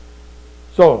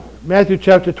So, Matthew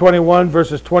chapter 21,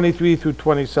 verses 23 through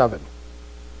 27.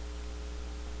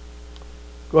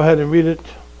 Go ahead and read it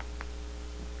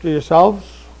to yourselves.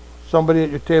 Somebody at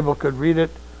your table could read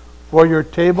it for your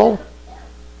table,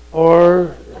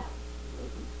 or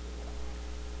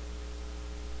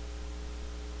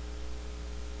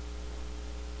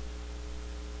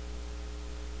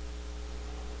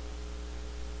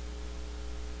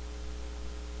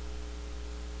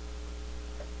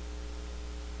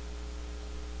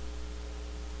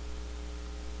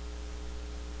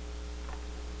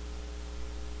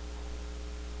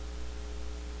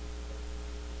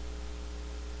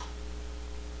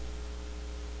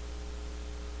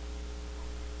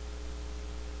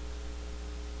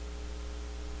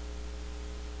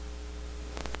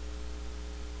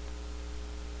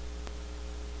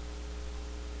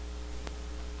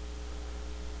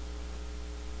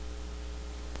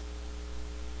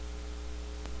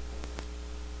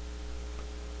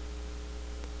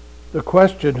the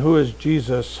question, who is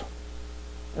Jesus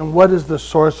and what is the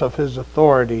source of his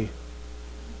authority,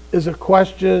 is a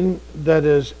question that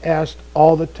is asked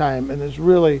all the time and is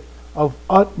really of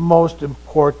utmost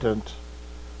importance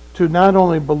to not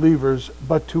only believers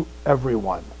but to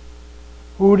everyone.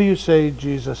 Who do you say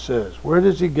Jesus is? Where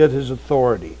does he get his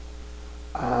authority?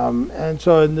 And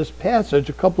so in this passage,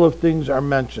 a couple of things are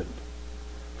mentioned.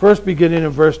 First, beginning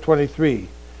in verse 23,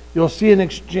 you'll see an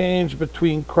exchange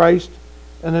between Christ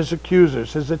and his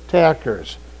accusers, his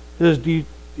attackers, his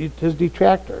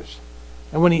detractors.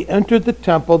 And when he entered the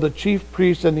temple, the chief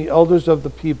priests and the elders of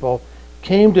the people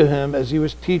came to him as he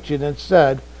was teaching and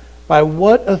said, "By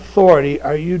what authority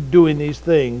are you doing these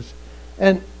things?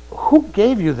 And who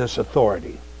gave you this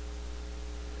authority?"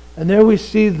 And there we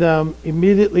see them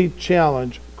immediately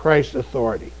challenge Christ's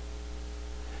authority.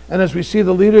 And as we see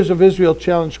the leaders of Israel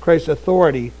challenge Christ's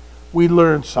authority, we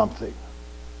learn something.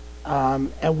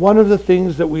 And one of the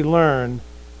things that we learn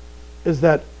is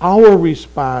that our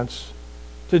response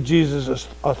to Jesus'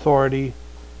 authority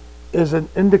is an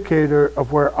indicator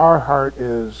of where our heart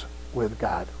is with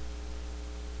God.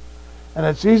 And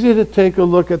it's easy to take a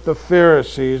look at the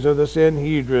Pharisees or the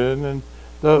Sanhedrin and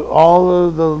all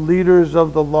of the leaders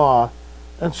of the law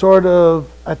and sort of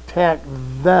attack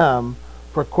them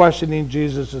for questioning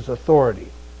Jesus'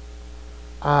 authority.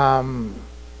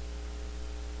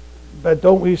 But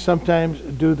don't we sometimes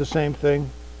do the same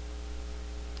thing?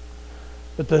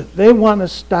 But they want to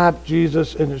stop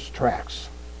Jesus in his tracks.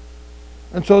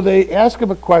 And so they ask him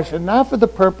a question, not for the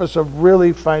purpose of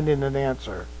really finding an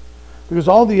answer, because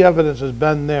all the evidence has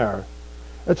been there.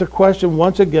 It's a question,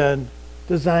 once again,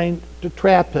 designed to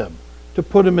trap him, to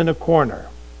put him in a corner.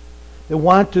 They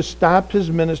want to stop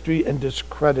his ministry and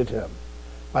discredit him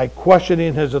by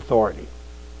questioning his authority.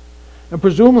 And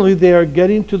presumably they are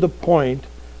getting to the point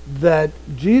that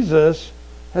Jesus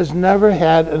has never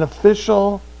had an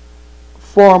official,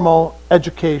 formal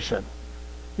education.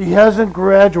 He hasn't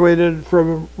graduated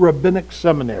from rabbinic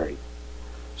seminary.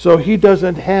 So he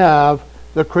doesn't have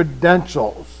the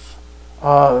credentials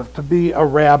to be a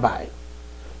rabbi.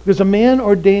 Because a man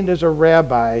ordained as a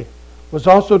rabbi was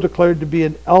also declared to be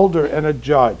an elder and a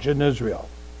judge in Israel,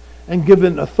 and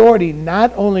given authority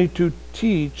not only to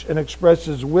teach and express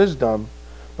his wisdom,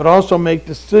 but also make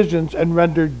decisions and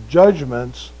render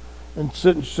judgments in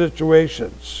certain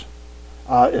situations,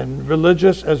 in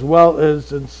religious as well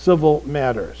as in civil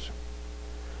matters.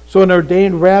 So an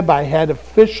ordained rabbi had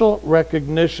official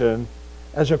recognition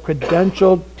as a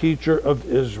credentialed teacher of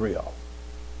Israel.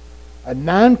 A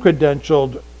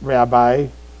non-credentialed rabbi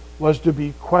was to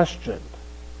be questioned.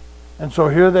 And so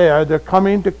here they are, they're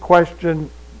coming to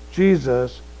question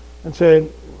Jesus and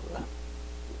saying,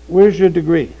 "Where's your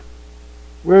degree?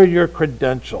 Where are your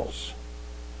credentials?"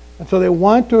 And so they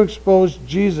want to expose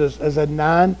Jesus as a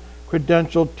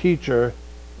non-credentialed teacher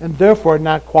and therefore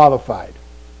not qualified.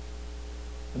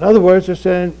 In other words, they're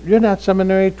saying, "You're not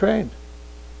seminary trained.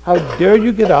 How dare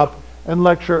you get up and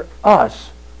lecture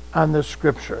us on the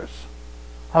scriptures?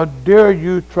 How dare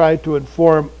you try to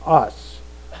inform us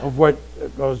of what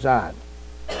goes on?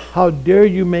 How dare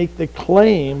you make the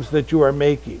claims that you are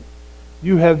making?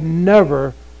 You have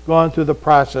never gone through the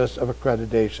process of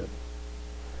accreditation."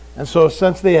 And so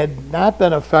since they had not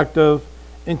been effective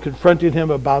in confronting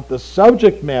him about the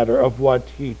subject matter of what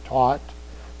he taught,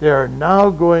 they are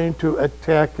now going to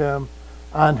attack him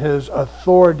on his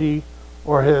authority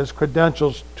or his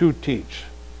credentials to teach.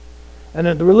 And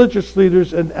then the religious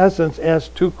leaders, in essence,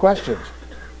 asked two questions.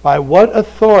 By what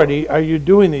authority are you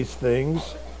doing these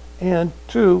things? And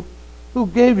two, who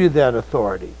gave you that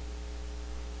authority?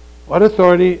 What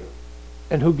authority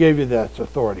and who gave you that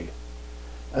authority?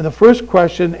 And the first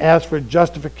question asked for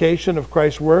justification of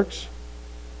Christ's works.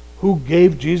 who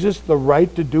gave Jesus the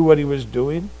right to do what he was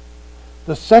doing,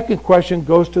 the second question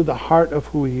goes to the heart of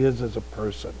who he is as a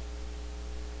person.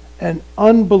 And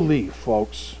unbelief,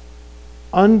 folks,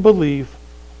 unbelief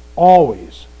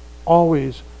always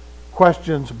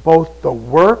questions both the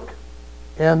work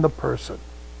and the person.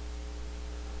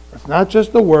 It's not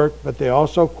just the work, but they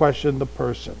also question the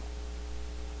person.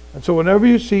 And so whenever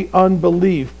you see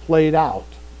unbelief played out,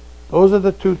 those are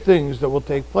the two things that will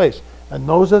take place. And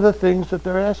those are the things that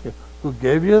they're asking. Who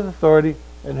gave you the authority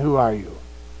and who are you?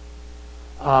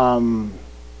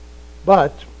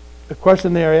 But the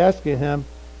question they are asking him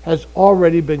has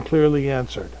already been clearly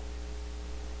answered.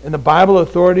 In the Bible,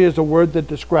 authority is a word that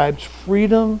describes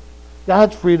freedom,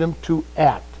 God's freedom to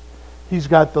act. He's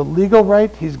got the legal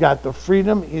right, he's got the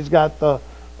freedom, he's got the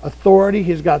authority,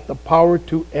 he's got the power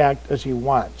to act as he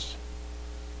wants.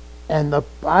 And the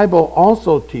Bible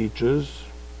also teaches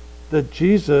that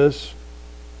Jesus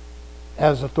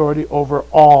has authority over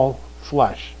all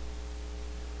flesh.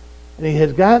 And he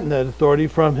has gotten that authority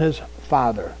from his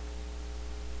Father.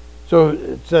 So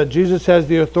it said Jesus has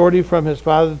the authority from his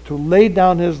Father to lay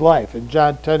down his life in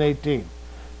John 10:18.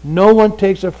 No one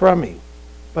takes it from me,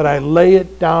 but I lay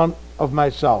it down of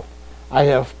myself. I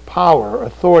have power,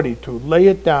 authority to lay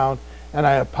it down, and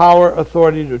I have power,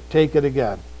 authority to take it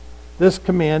again. This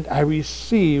command I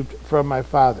received from my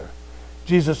Father.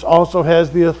 Jesus also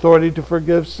has the authority to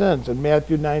forgive sins in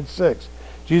Matthew 9:6.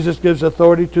 Jesus gives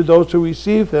authority to those who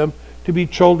receive him to be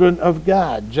children of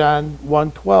God, John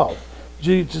 1:12.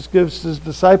 Jesus gives his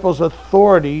disciples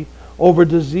authority over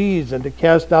disease and to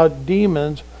cast out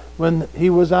demons when he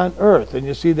was on earth. And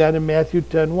you see that in Matthew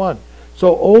 10:1.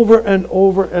 So over and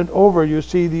over and over you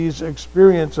see these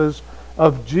experiences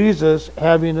of Jesus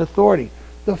having authority.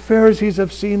 The Pharisees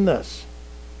have seen this.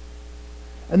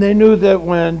 And they knew that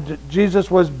when Jesus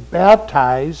was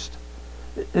baptized,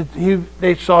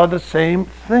 they saw the same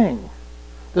thing.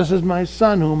 This is my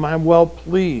son whom I'm well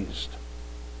pleased.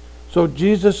 So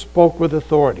Jesus spoke with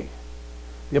authority.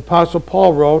 The Apostle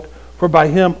Paul wrote, "For by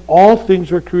him all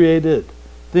things were created,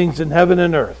 things in heaven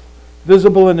and earth,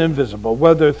 visible and invisible,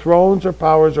 whether thrones or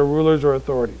powers or rulers or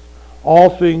authorities. All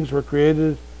things were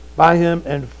created by him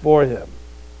and for him."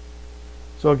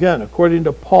 So again, according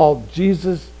to Paul,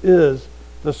 Jesus is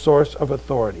the source of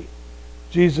authority.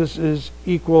 Jesus is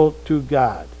equal to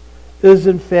God, is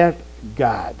in fact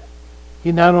God.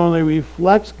 He not only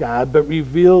reflects God, but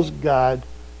reveals God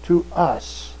to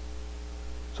us.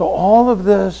 So all of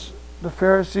this, the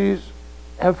Pharisees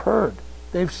have heard.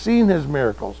 They've seen his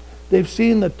miracles. They've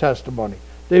seen the testimony.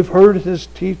 They've heard his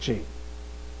teaching.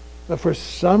 But for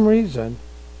some reason,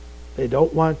 they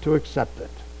don't want to accept it.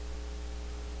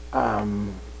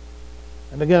 And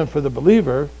again, for the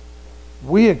believer,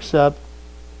 we accept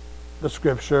the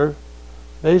Scripture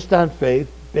based on faith,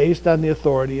 based on the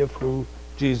authority of who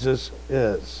Jesus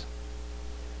is.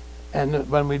 And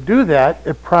when we do that,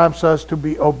 it prompts us to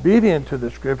be obedient to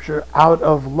the Scripture out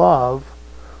of love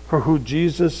for who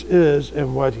Jesus is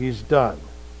and what he's done.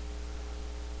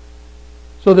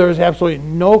 So there is absolutely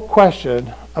no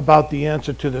question about the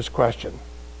answer to this question.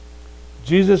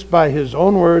 Jesus, by his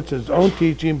own words, his own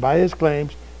teaching, by his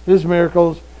claims, his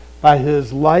miracles, by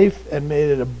his life, and made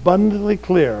it abundantly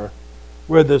clear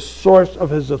where the source of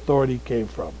his authority came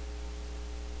from.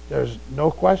 There's no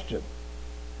question.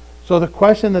 So the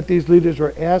question that these leaders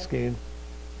were asking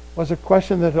was a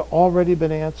question that had already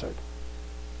been answered.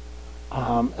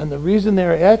 And the reason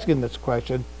they're asking this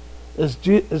question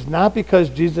is not because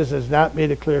Jesus has not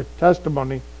made a clear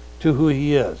testimony to who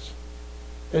he is.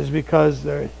 It's because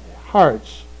their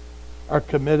hearts are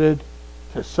committed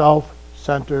to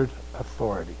self-centered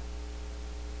authority.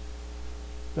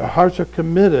 Their hearts are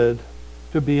committed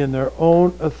to be in their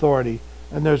own authority,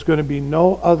 and there's going to be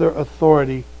no other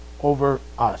authority over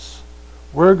us.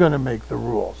 We're going to make the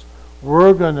rules.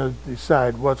 We're going to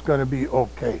decide what's going to be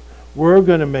okay. We're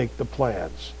going to make the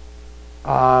plans.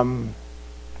 And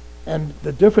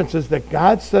the difference is that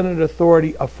God-centered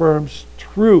authority affirms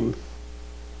truth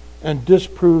and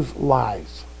disproves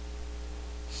lies.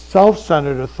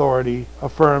 Self-centered authority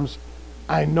affirms,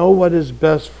 I know what is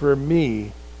best for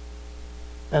me,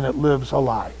 and it lives a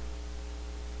lie.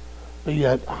 But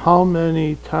yet, how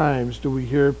many times do we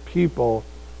hear people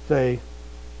say,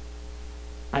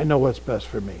 I know what's best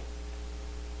for me.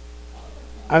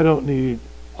 I don't need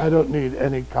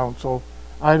any counsel.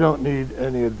 I don't need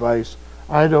any advice.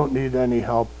 I don't need any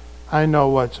help. I know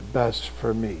what's best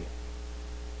for me.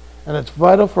 And it's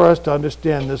vital for us to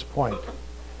understand this point,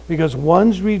 because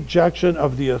one's rejection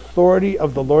of the authority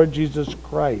of the Lord Jesus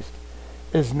Christ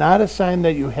is not a sign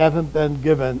that you haven't been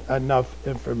given enough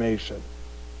information.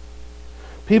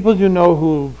 People you know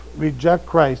who reject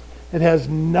Christ It has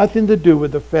nothing to do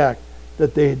with the fact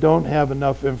that they don't have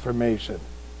enough information.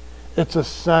 It's a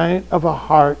sign of a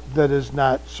heart that is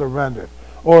not surrendered.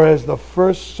 Or as the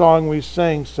first song we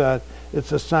sang said,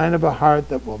 it's a sign of a heart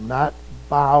that will not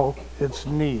bow its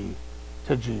knee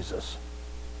to Jesus.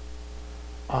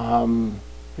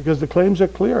 Because the claims are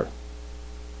clear.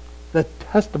 The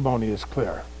testimony is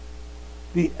clear.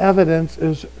 The evidence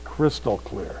is crystal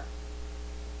clear.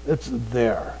 It's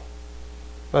there.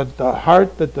 But the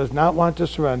heart that does not want to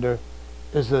surrender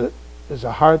is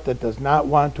a heart that does not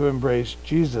want to embrace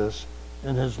Jesus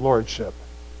and his lordship.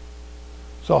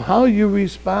 So how you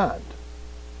respond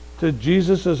to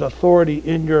Jesus' authority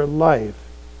in your life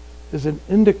is an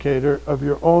indicator of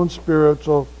your own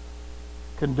spiritual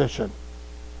condition.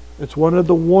 It's one of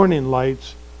the warning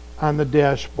lights on the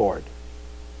dashboard.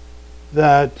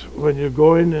 That when you're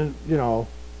going in,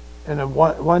 in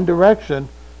one direction,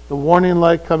 the warning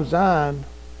light comes on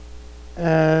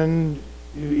and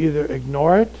you either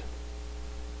ignore it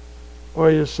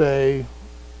or you say,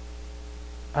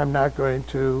 I'm not going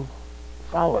to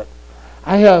follow it.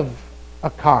 I have a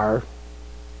car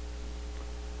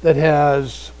that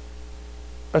has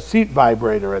a seat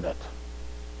vibrator in it.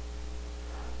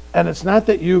 And it's not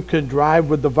that you can drive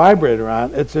with the vibrator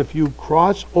on, it's if you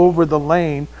cross over the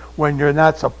lane when you're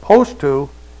not supposed to,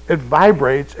 it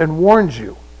vibrates and warns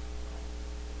you.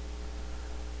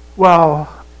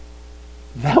 Well,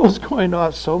 that was going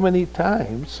off so many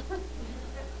times,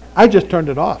 I just turned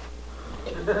it off.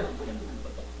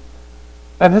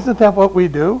 And isn't that what we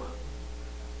do?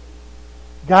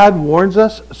 God warns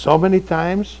us so many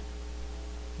times,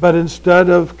 but instead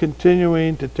of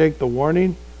continuing to take the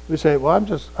warning, we say, well, I'm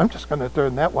just going to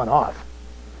turn that one off.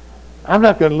 I'm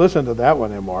not going to listen to that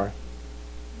one anymore.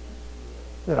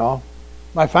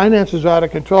 My finances are out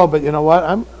of control, but you know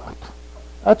what?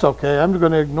 That's okay. I'm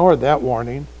going to ignore that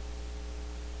warning.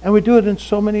 And we do it in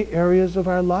so many areas of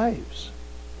our lives.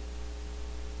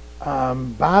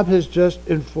 Bob has just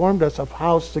informed us of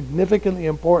how significantly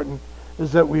important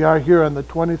is that we are here on the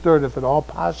 23rd, if at all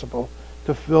possible,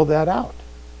 to fill that out.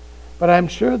 But I'm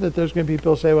sure that there's going to be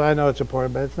people who say, well, I know it's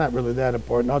important, but it's not really that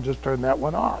important. I'll just turn that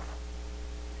one off.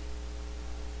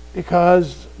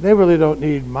 Because they really don't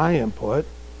need my input.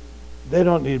 They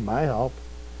don't need my help.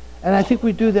 And I think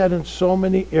we do that in so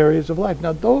many areas of life.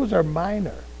 Now, those are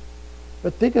minor.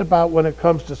 But think about when it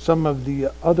comes to some of the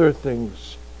other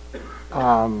things.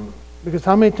 Because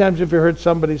how many times have you heard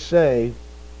somebody say,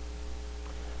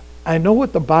 I know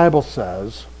what the Bible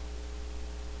says,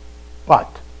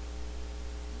 but,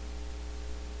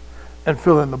 and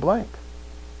fill in the blank.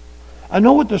 I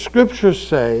know what the scriptures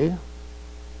say,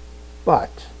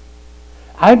 but.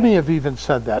 I may have even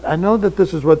said that. I know that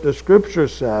this is what the scripture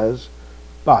says,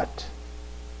 but.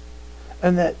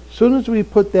 And that as soon as we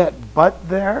put that but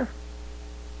there,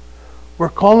 we're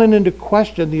calling into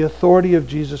question the authority of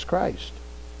Jesus Christ.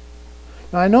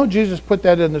 Now, I know Jesus put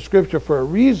that in the scripture for a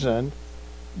reason,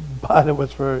 but it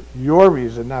was for your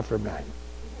reason, not for mine.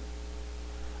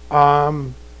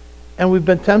 And we've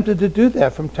been tempted to do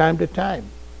that from time to time.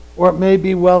 Or it may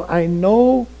be, well, I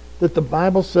know that the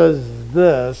Bible says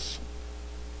this,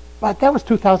 but that was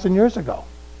 2,000 years ago.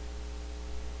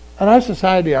 And our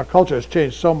society, our culture has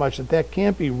changed so much that that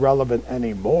can't be relevant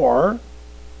anymore.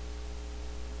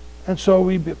 And so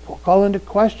we call into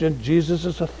question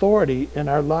Jesus' authority in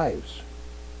our lives.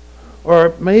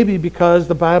 Or maybe because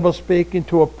the Bible's speaking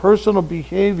to a personal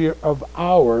behavior of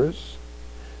ours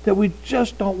that we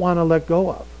just don't want to let go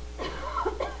of.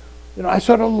 I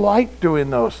sort of like doing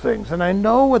those things, and I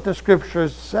know what the scripture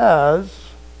says,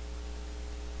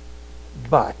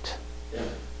 but.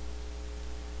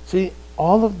 See,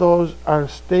 all of those are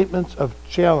statements of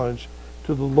challenge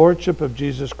to the lordship of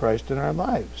Jesus Christ in our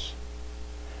lives.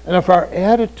 And if our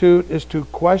attitude is to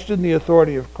question the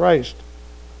authority of Christ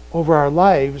over our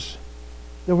lives,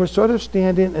 then we're sort of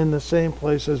standing in the same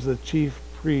place as the chief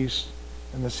priests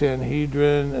and the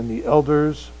Sanhedrin and the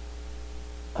elders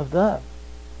of them.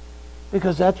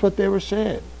 Because that's what they were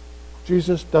saying.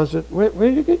 Jesus doesn't. Where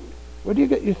do you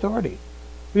get your authority?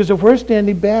 Because if we're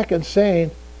standing back and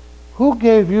saying, who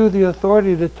gave you the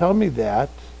authority to tell me that?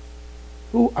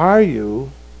 Who are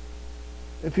you?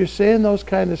 If you're saying those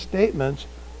kind of statements,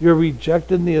 you're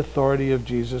rejecting the authority of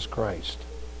Jesus Christ.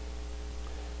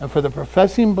 And for the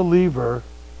professing believer,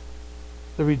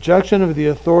 the rejection of the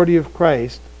authority of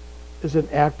Christ is an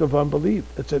act of unbelief.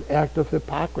 It's an act of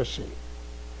hypocrisy.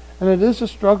 And it is a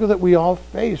struggle that we all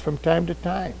face from time to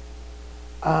time.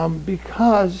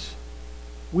 Because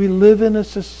we live in a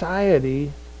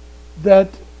society that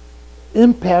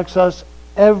impacts us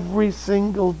every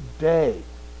single day.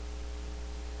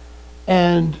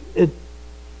 And it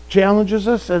challenges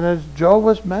us, and as Joe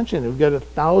was mentioning, we've got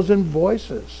 1,000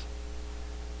 voices.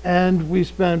 And we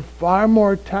spend far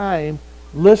more time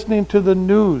listening to the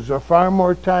news or far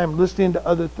more time listening to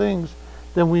other things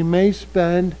than we may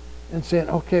spend in saying,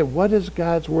 okay, what does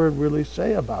God's Word really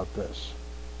say about this?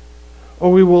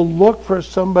 Or we will look for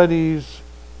somebody's,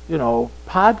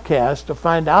 podcast to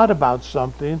find out about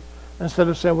something instead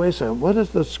of saying, wait a second, what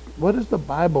does the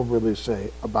Bible really say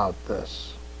about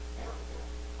this?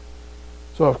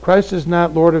 So if Christ is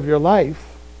not Lord of your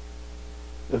life,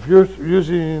 if you're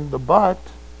using the but,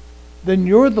 then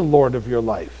you're the Lord of your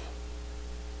life.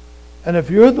 And if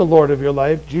you're the Lord of your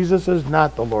life, Jesus is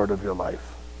not the Lord of your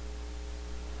life.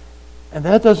 And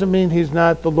that doesn't mean he's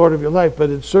not the Lord of your life, but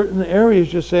in certain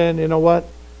areas you're saying, you know what?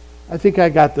 I think I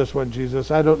got this one,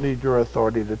 Jesus. I don't need your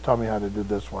authority to tell me how to do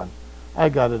this one. I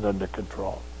got it under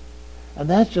control. And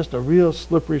that's just a real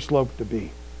slippery slope to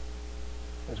be.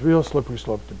 It's a real slippery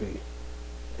slope to be.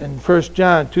 In 1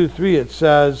 John 2:3 it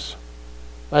says,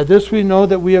 by this we know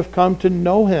that we have come to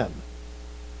know him.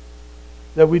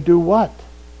 That we do what?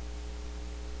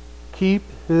 Keep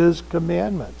his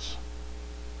commandments.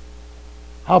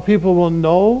 How people will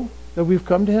know that we've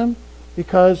come to him?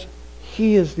 Because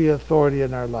he is the authority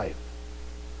in our life.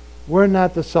 We're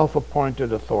not the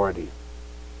self-appointed authority.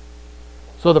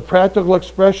 So the practical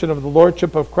expression of the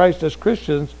lordship of Christ as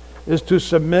Christians is to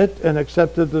submit and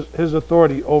accept his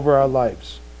authority over our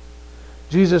lives.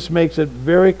 Jesus makes it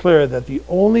very clear that the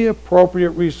only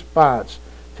appropriate response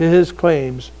to his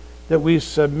claims that we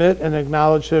submit and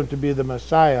acknowledge him to be the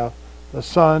Messiah, the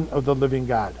Son of the living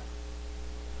God.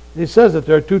 And he says that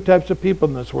there are two types of people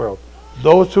in this world.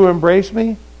 Those who embrace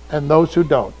me and those who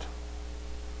don't.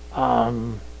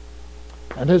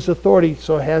 And his authority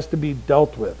so has to be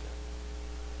dealt with.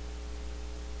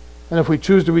 And if we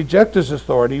choose to reject his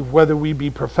authority, whether we be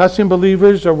professing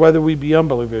believers or whether we be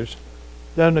unbelievers,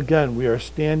 then again we are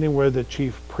standing where the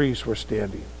chief priests were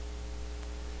standing.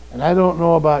 And I don't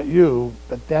know about you,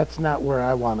 but that's not where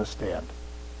I want to stand.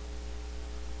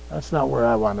 That's not where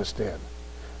I want to stand.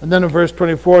 And then in verse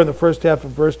 24, in the first half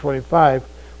of verse 25,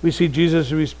 we see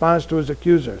Jesus' response to his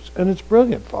accusers. And it's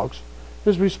brilliant, folks.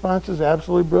 His response is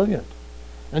absolutely brilliant.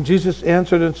 And Jesus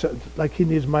answered and said, like he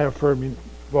needs my affirming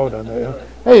vote on that.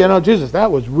 Hey, Jesus,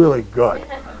 that was really good.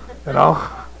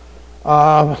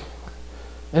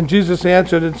 And Jesus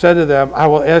answered and said to them, I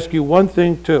will ask you one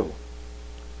thing too,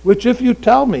 which if you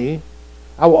tell me,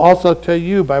 I will also tell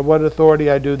you by what authority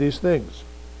I do these things.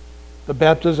 The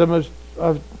baptism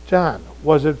of John,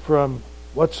 was it from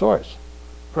what source?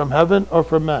 From heaven or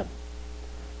from men?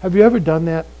 Have you ever done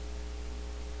that?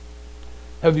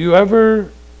 Have you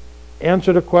ever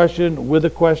answered a question with a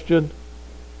question?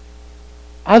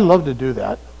 I love to do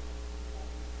that.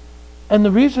 And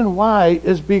the reason why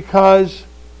is because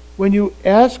when you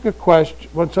ask a question,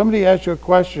 when somebody asks you a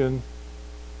question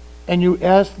and you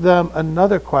ask them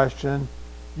another question,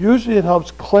 usually it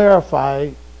helps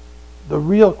clarify the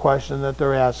real question that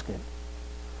they're asking.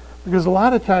 Because a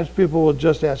lot of times people will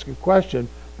just ask a question,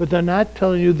 but they're not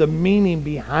telling you the meaning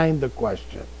behind the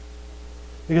question.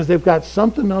 Because they've got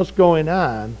something else going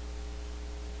on,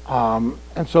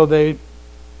 and so they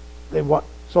want.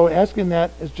 So asking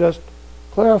that is just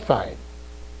clarifying.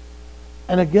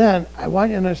 And again, I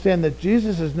want you to understand that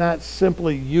Jesus is not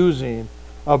simply using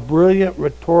a brilliant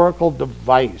rhetorical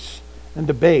device and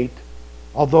debate,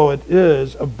 although it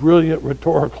is a brilliant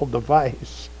rhetorical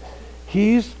device.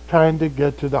 He's trying to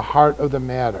get to the heart of the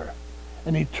matter.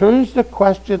 And he turns the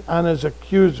question on his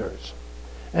accusers.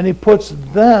 And he puts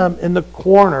them in the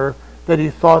corner that he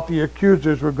thought the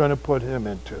accusers were going to put him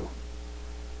into.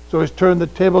 So he's turned the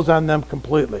tables on them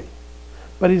completely.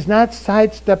 But he's not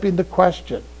sidestepping the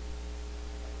question.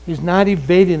 He's not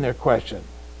evading their question.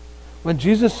 When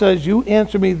Jesus says, you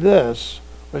answer me this,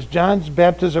 was John's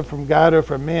baptism from God or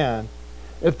from man?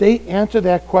 If they answer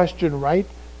that question right,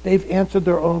 they've answered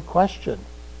their own question.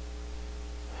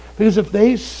 Because if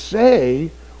they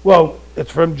say, well,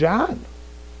 it's from John.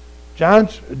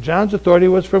 John's authority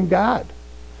was from God.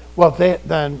 Well,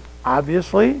 then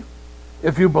obviously,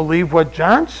 if you believe what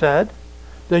John said,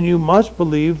 then you must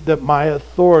believe that my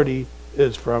authority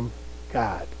is from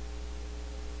God.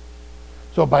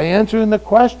 So by answering the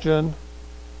question,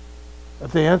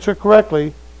 if they answer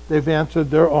correctly, they've answered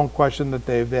their own question that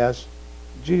they've asked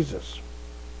Jesus.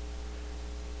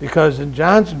 Because in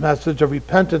John's message of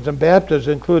repentance and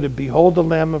baptism included, behold the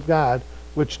Lamb of God,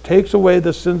 which takes away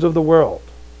the sins of the world.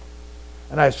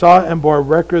 And I saw and bore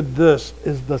record, this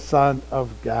is the Son of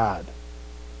God.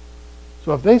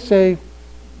 So if they say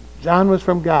John was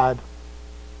from God,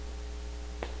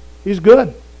 he's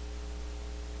good.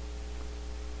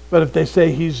 But if they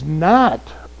say he's not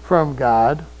from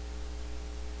God,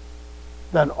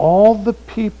 then all the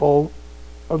people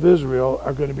of Israel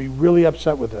are going to be really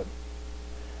upset with him.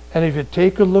 And if you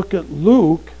take a look at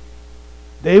Luke,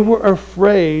 they were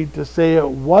afraid to say it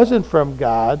wasn't from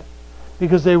God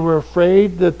because they were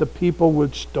afraid that the people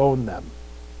would stone them.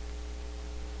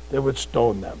 They would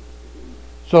stone them.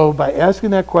 So by asking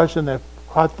that question, they've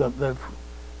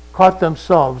caught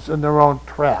themselves in their own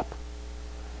trap.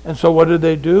 And so what did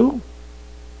they do?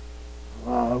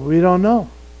 We don't know.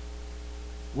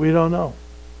 We don't know.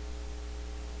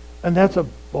 And that's a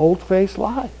bold-faced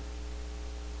lie.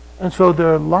 And so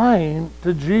they're lying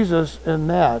to Jesus in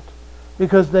that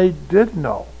because they did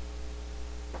know.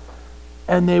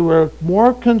 And they were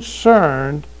more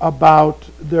concerned about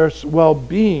their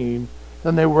well-being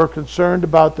than they were concerned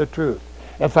about the truth.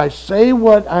 If I say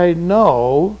what I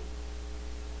know,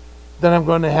 then I'm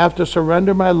going to have to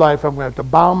surrender my life. I'm going to have to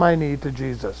bow my knee to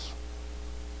Jesus.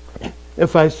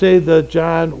 If I say that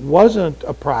John wasn't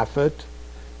a prophet,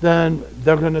 then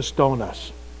they're going to stone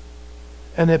us.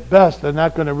 And at best, they're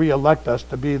not going to re-elect us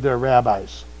to be their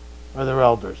rabbis or their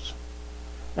elders.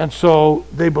 And so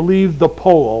they believe the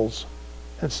polls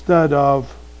instead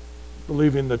of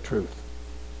believing the truth.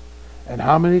 And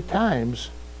how many times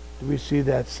do we see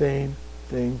that same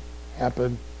thing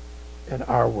happen in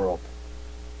our world?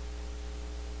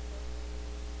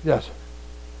 Yes.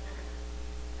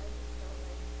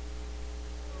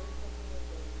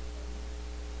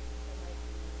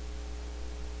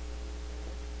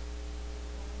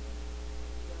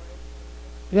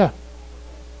 Yeah.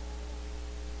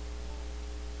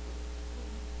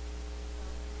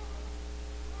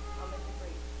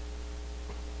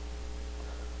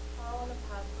 Paul, an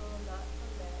apostle, not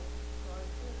from men, nor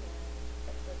to man,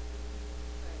 but through Jesus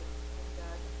Christ and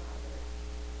God the Father,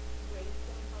 who raised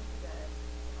him from the dead,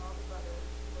 and all the brothers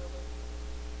who are with him.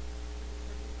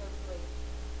 To the churches of Galatia,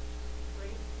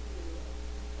 grace to you and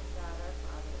peace from God our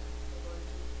Father and the Lord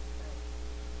Jesus Christ,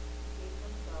 who gave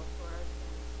himself for our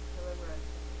sins to deliver us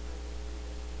from the present evil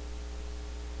age,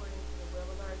 according to the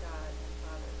will of our God and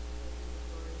Father, to whom be the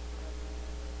glory forever and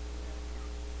ever. Amen.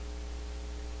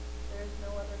 There is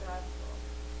no other gospel.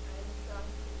 I am the strong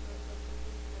preacher of the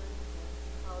Spirit of Him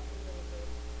who called you in the grace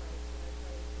of Christ and I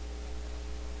tell you to the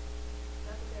gospel.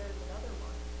 Not that there is another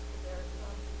one, but there are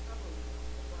some who trouble you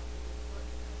and want to distort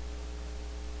the gospel of Christ.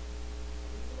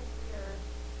 And even if we are an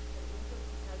angel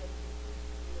from heaven who preaches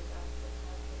to you a gospel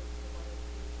contrary to the one who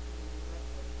preached to you, let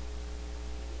him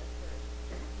be accursed.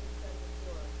 He said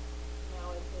before,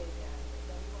 now I say again, if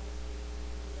anyone is preaching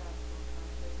to you a gospel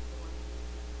contrary to the one who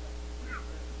preached, let him be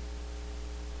accursed.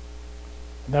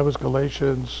 And that was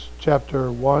Galatians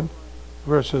chapter 1,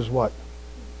 verses what?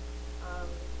 1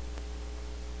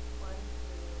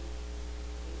 through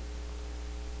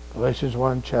 8. Galatians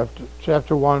 1,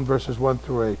 chapter 1, verses 1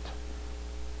 through 8.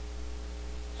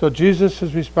 So Jesus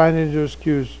is responding to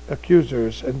his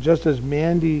accusers, and just as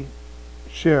Mandy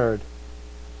shared,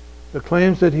 the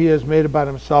claims that he has made about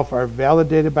himself are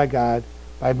validated by God,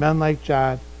 by men like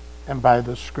John, and by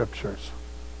the Scriptures.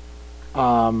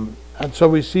 And so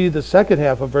we see the second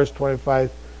half of verse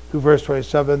 25 through verse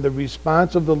 27, the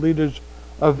response of the leaders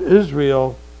of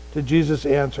Israel to Jesus'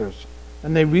 answers.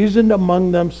 And they reasoned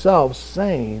among themselves,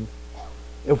 saying,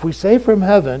 if we say from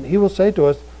heaven, he will say to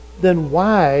us, then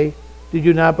why did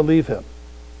you not believe him?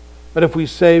 But if we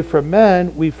say from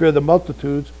men, we fear the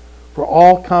multitudes, for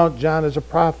all count John as a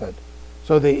prophet.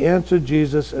 So they answered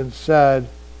Jesus and said,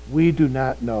 we do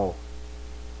not know.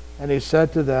 And he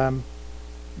said to them,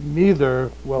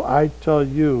 neither will I tell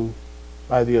you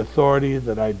by the authority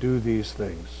that I do these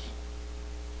things.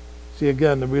 See,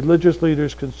 again, the religious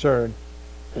leaders' concern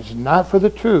is not for the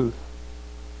truth,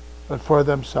 but for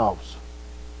themselves.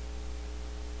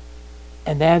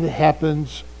 And that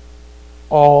happens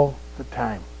all the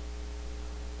time.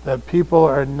 That people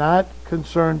are not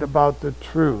concerned about the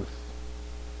truth,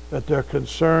 but they're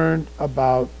concerned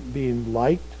about being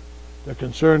liked, they're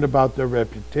concerned about their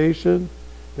reputation,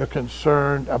 they're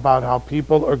concerned about how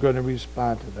people are going to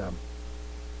respond to them.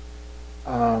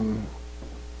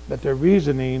 But their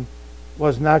reasoning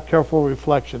was not careful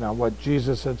reflection on what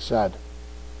Jesus had said.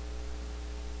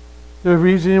 Their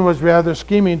reasoning was rather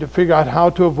scheming to figure out how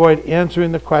to avoid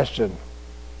answering the question.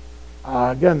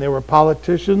 Again, they were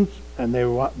politicians, and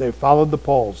they followed the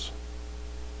polls.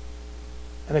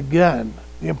 And again,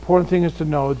 the important thing is to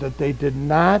know that they did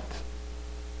not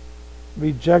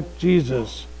reject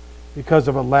Jesus because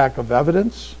of a lack of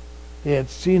evidence. They had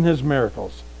seen his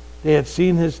miracles. They had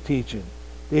seen his teaching.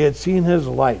 They had seen his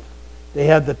life. They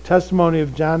had the testimony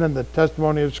of John and the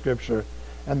testimony of Scripture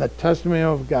and the testimony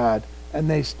of God, and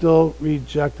they still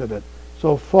rejected it.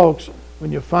 So folks,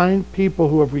 when you find people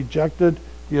who have rejected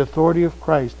the authority of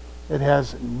Christ, It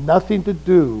has nothing to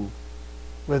do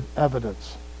with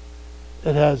evidence.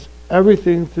 It has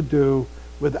everything to do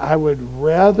with I would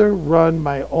rather run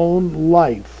my own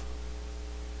life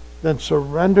than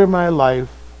surrender my life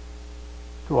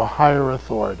to a higher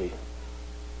authority.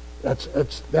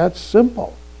 That's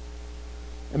simple.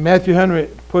 And Matthew Henry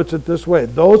puts it this way: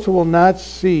 those who will not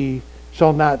see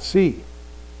shall not see.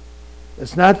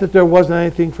 It's not that there wasn't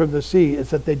anything from the sea,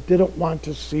 it's that they didn't want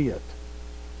to see it.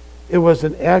 It was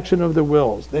an action of the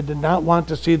wills. They did not want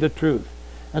to see the truth.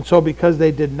 And so because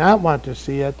they did not want to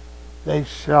see it, they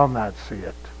shall not see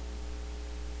it.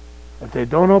 If they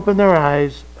don't open their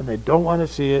eyes and they don't want to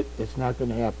see it, it's not going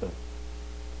to happen.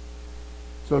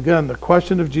 So again, the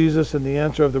question of Jesus and the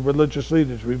answer of the religious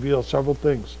leaders reveal several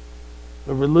things.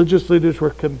 The religious leaders were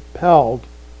compelled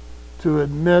to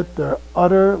admit their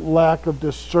utter lack of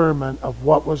discernment of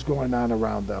what was going on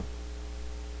around them.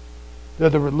 They're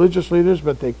the religious leaders,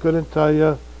 but they couldn't tell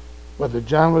you whether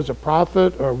John was a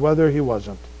prophet or whether he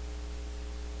wasn't.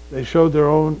 They showed their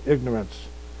own ignorance.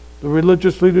 The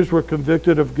religious leaders were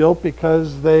convicted of guilt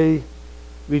because they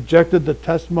rejected the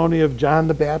testimony of John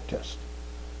the Baptist.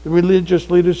 The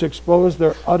religious leaders exposed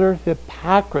their utter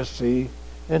hypocrisy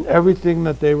in everything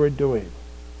that they were doing.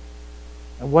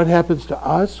 And what happens to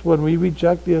us when we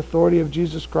reject the authority of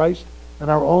Jesus Christ in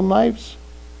our own lives?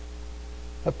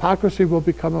 Hypocrisy will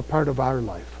become a part of our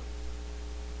life.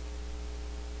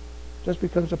 Just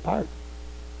becomes a part.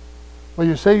 Well,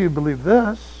 you say you believe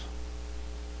this,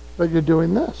 but you're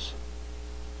doing this.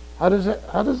 How does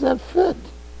that fit?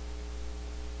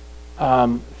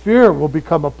 Fear will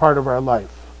become a part of our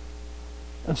life.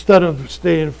 Instead of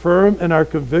staying firm in our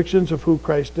convictions of who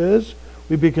Christ is,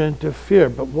 we begin to fear.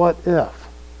 But what if?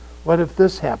 What if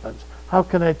this happens? How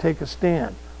can I take a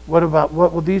stand? What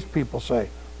will these people say?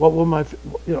 What will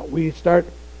we start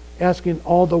asking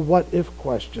all the what if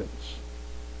questions.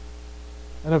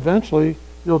 And eventually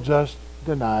you'll just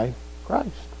deny Christ.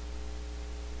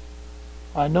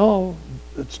 I know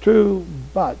it's true,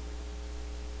 but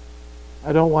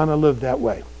I don't want to live that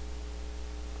way.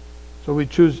 So we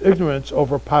choose ignorance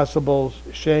over possible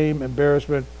shame,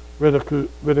 embarrassment,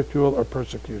 ridicule, or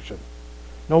persecution.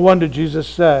 No wonder Jesus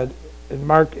said in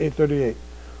Mark 8:38,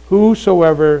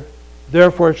 "Whosoever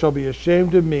therefore shall be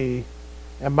ashamed of me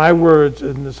and my words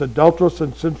in this adulterous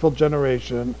and sinful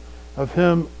generation, of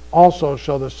him also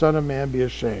shall the Son of Man be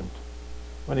ashamed,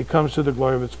 when he comes to the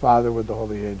glory of his Father with the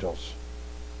holy angels."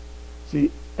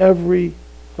 See, every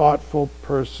thoughtful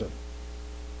person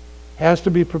has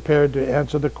to be prepared to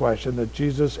answer the question that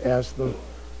Jesus asked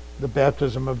the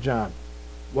baptism of John.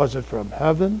 Was it from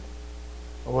heaven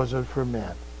or was it from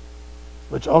man?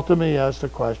 Which ultimately asks the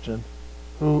question,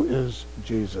 who is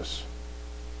Jesus?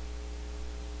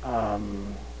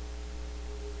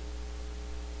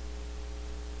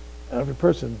 Every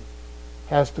person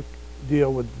has to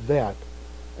deal with that.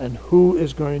 And who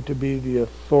is going to be the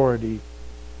authority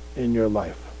in your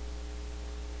life?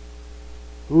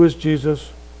 Who is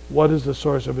Jesus? What is the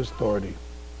source of his authority?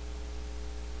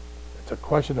 It's a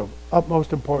question of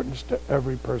utmost importance to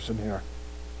every person here.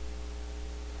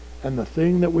 And the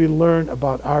thing that we learn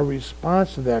about our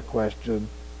response to that question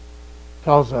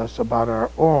tells us about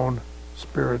our own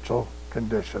spiritual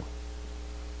condition.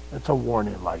 It's a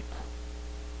warning light.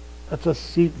 It's a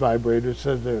seat vibrator that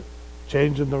says they're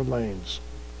changing their lanes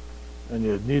and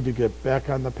you need to get back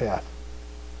on the path.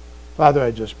 Father,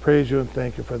 I just praise you and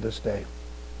thank you for this day.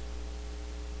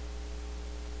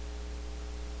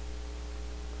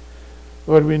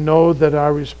 Lord, we know that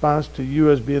our response to you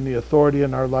as being the authority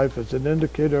in our life is an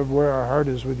indicator of where our heart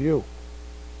is with you.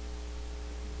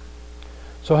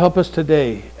 So help us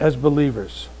today as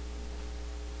believers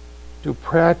to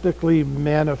practically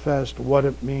manifest what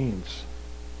it means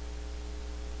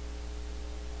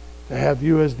to have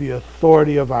you as the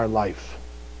authority of our life.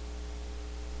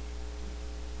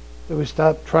 That we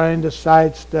stop trying to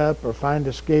sidestep or find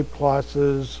escape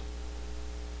clauses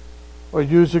or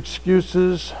use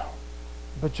excuses,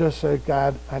 but just say,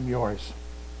 God, I'm yours.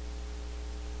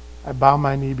 I bow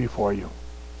my knee before you.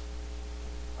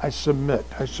 I submit.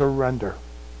 I surrender.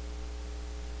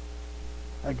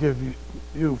 I give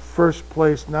you first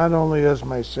place not only as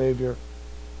my Savior,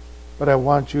 but I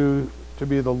want you to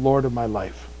be the Lord of my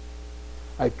life.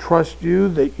 I trust you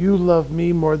that you love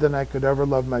me more than I could ever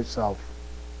love myself.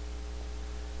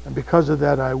 And because of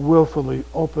that, I willfully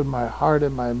open my heart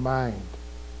and my mind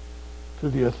to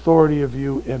the authority of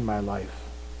you in my life.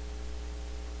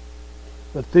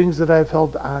 The things that I've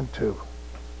held on to,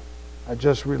 I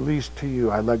just release to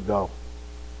you. I let go.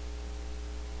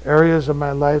 Areas of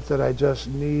my life that I just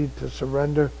need to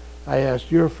surrender, I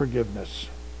ask your forgiveness.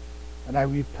 And I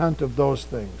repent of those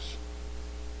things.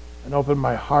 and open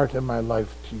my heart and my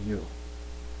life to you.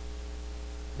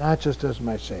 Not just as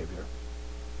my Savior.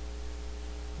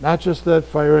 Not just that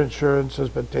fire insurance has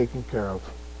been taken care of,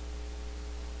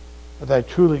 but that I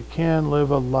truly can live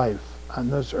a life on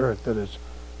this earth that is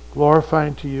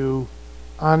glorifying to you,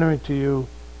 honoring to you,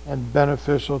 and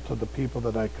beneficial to the people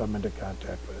that I come into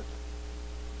contact with.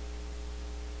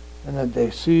 And that they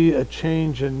see a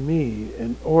change in me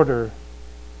in order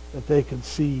that they can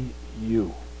see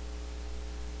you.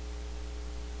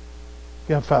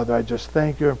 Again, Father, I just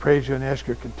thank you and praise you and ask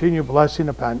your continued blessing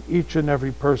upon each and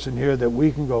every person here, that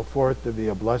we can go forth to be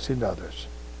a blessing to others.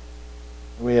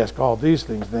 And we ask all these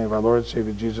things in the name of our Lord and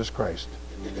Savior Jesus Christ.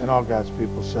 And all God's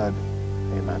people said,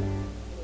 amen.